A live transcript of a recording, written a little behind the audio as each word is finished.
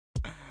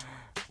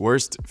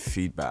Worst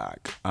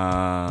feedback.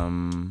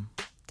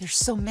 There's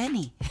so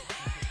many.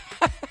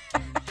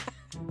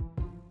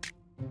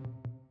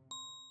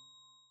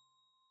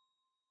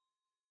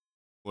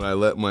 When I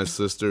let my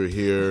sister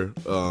hear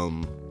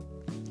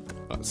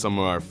some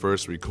of our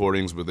first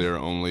recordings, but they were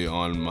only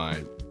on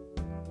my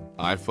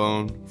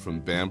iPhone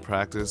from band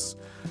practice,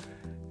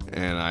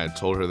 and I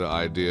told her the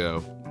idea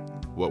of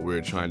what we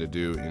were trying to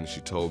do, and she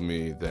told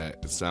me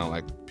that it sounded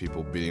like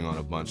people beating on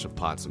a bunch of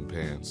pots and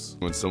pans.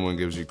 When someone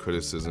gives you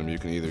criticism, you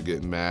can either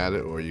get mad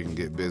or you can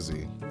get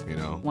busy, you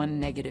know?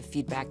 One negative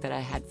feedback that I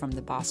had from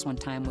the boss one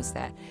time was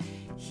that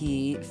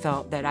he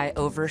felt that I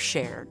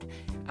overshared.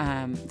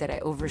 That I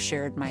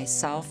overshared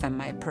myself and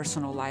my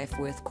personal life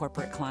with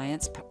corporate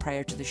clients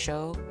prior to the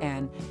show,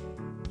 and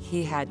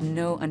he had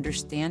no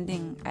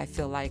understanding, I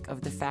feel like, of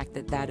the fact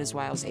that that is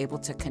why I was able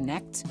to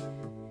connect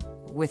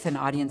with an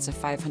audience of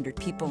 500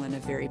 people in a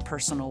very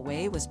personal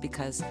way, was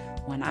because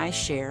when I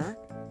share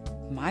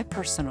my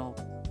personal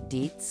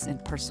deets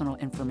and personal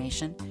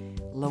information,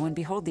 lo and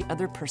behold, the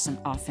other person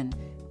often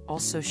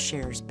also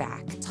shares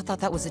back. So I thought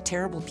that was a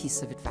terrible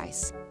piece of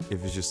advice.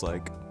 If it's just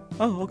like,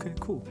 oh, okay,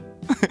 cool.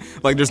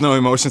 Like there's no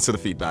emotions to the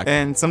feedback.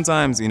 And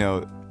sometimes, you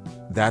know,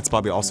 that's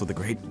probably also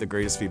the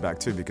greatest feedback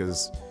too,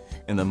 because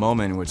in the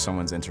moment in which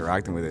someone's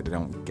interacting with it, they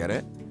don't get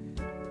it.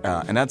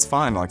 And that's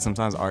fine. Like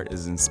sometimes art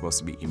isn't supposed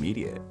to be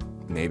immediate.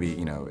 Maybe,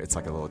 you know, it's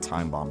like a little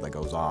time bomb that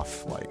goes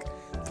off like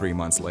 3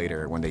 months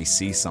later when they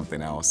see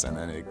something else, and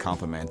then it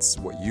complements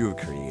what you have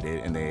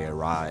created and they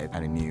arrive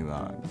at a new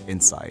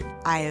insight.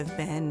 I have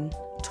been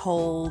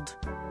told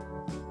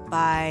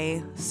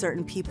by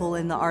certain people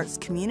in the arts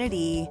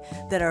community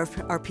that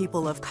are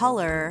people of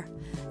color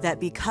that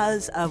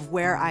because of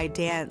where I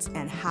dance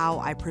and how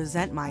I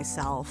present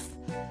myself,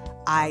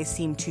 I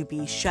seem to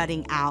be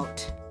shutting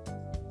out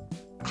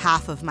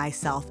half of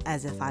myself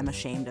as if I'm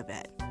ashamed of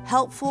it.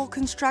 Helpful,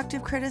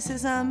 constructive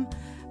criticism,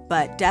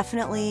 but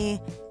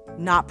definitely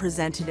not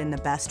presented in the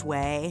best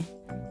way,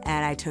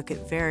 and I took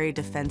it very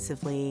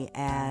defensively,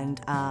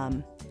 and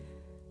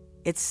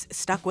it's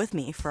stuck with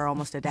me for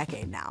almost a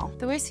decade now.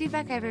 The worst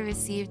feedback I ever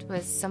received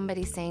was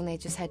somebody saying they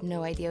just had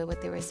no idea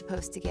what they were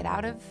supposed to get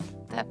out of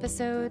the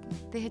episode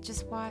they had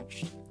just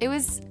watched. It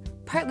was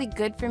partly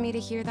good for me to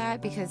hear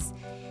that because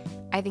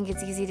I think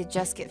it's easy to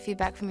just get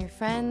feedback from your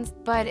friends,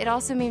 but it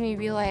also made me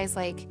realize,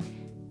 like,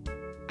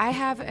 I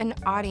have an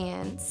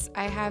audience.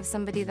 I have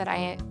somebody that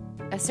a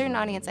certain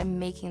audience I'm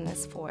making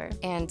this for.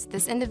 And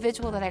this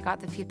individual that I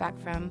got the feedback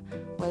from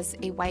was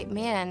a white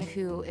man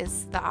who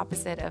is the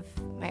opposite of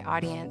my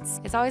audience.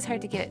 It's always hard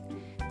to get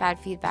bad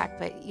feedback,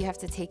 but you have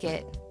to take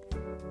it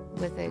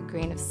with a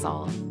grain of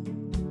salt.